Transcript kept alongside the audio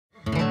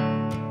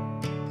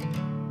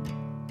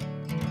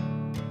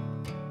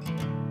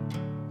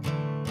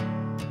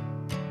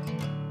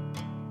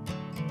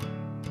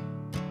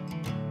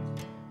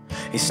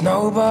It's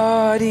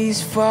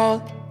nobody's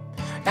fault,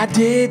 I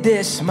did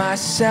this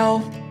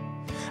myself.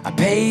 I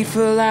paid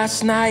for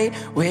last night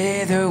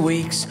with a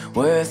week's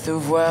worth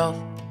of wealth.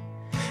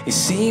 It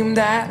seemed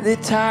at the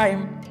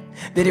time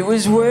that it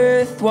was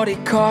worth what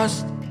it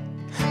cost,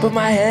 but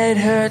my head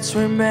hurts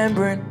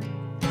remembering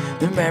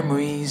the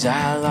memories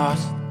I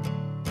lost.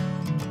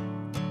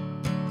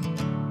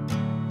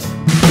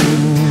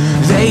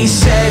 They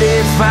said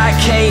if I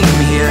came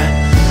here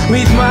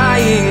with my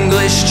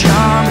English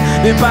charm,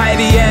 that by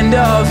the end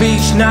of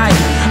each night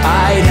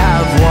I'd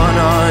have one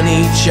on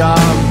each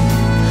arm.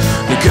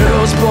 The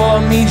girls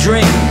bought me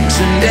drinks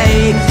and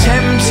they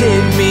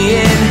tempted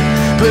me in,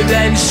 but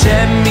then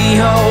sent me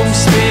home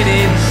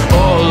spinning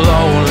all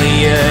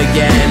lonely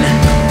again.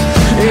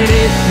 And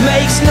it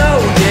makes no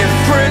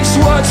difference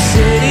what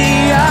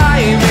city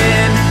I'm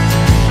in,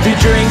 the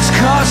drinks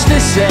cost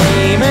the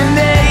same and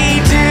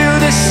they do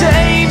the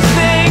same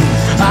thing.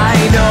 I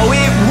know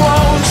it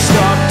won't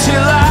stop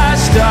till I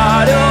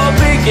start up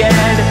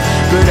again,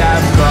 but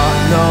I've got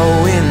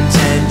no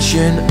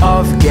intention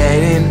of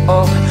getting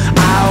up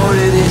out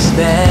of this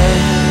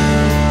bed.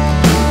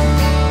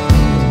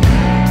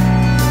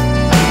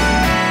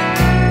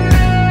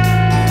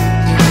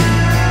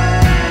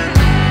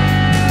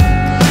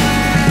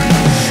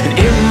 And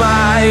in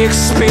my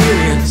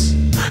experience,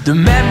 the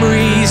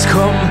memories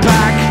come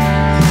back,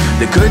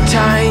 the good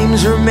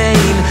times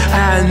remain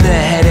and the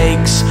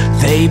headaches,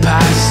 they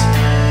pass.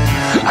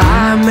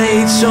 I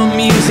made some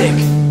music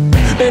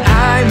and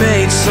I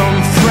made some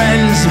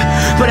friends,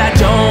 but I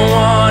don't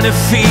wanna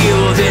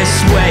feel this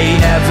way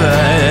ever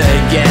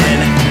again.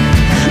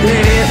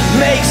 And it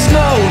makes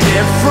no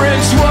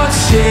difference what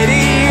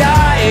city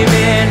I'm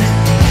in,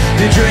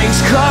 the drinks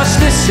cost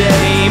the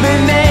same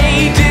and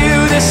they do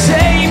the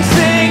same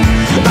thing.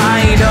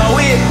 I know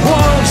it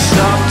won't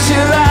stop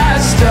till I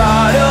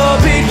start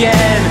up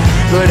again,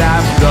 but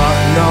I've got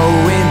no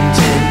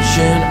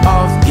intention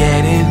of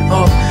getting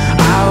up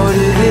out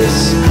of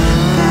this.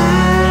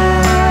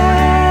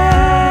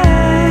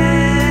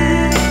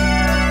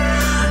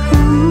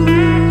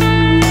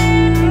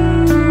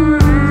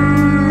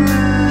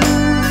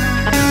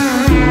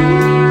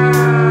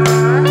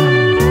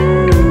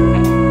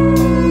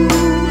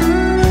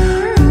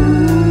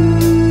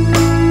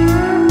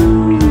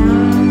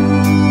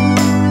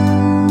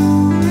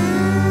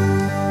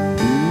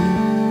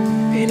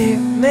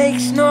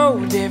 Makes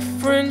no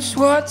difference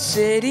what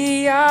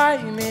city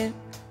I'm in,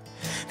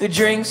 the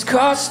drinks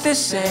cost the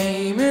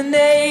same and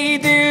they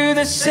do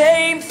the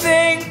same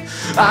thing.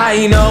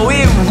 I know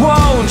it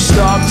won't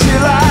stop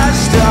till I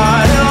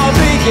start up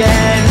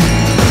again.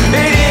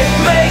 And it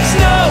makes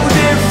no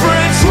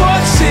difference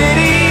what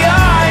city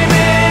I'm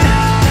in,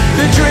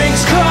 the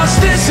drinks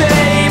cost the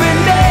same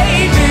and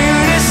they do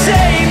the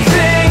same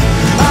thing.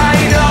 I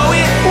know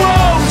it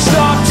won't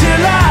stop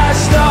till I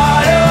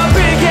start up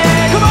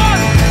again. Come on!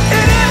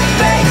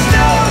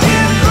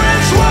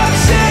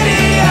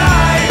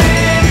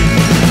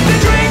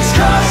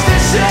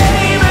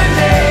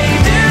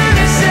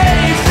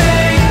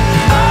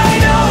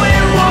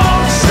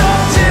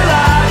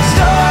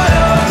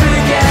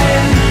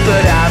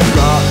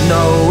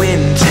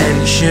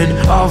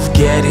 Of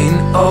getting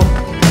up,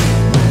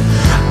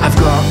 I've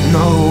got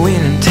no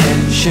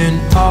intention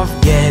of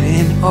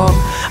getting up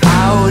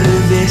out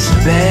of this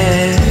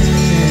bed.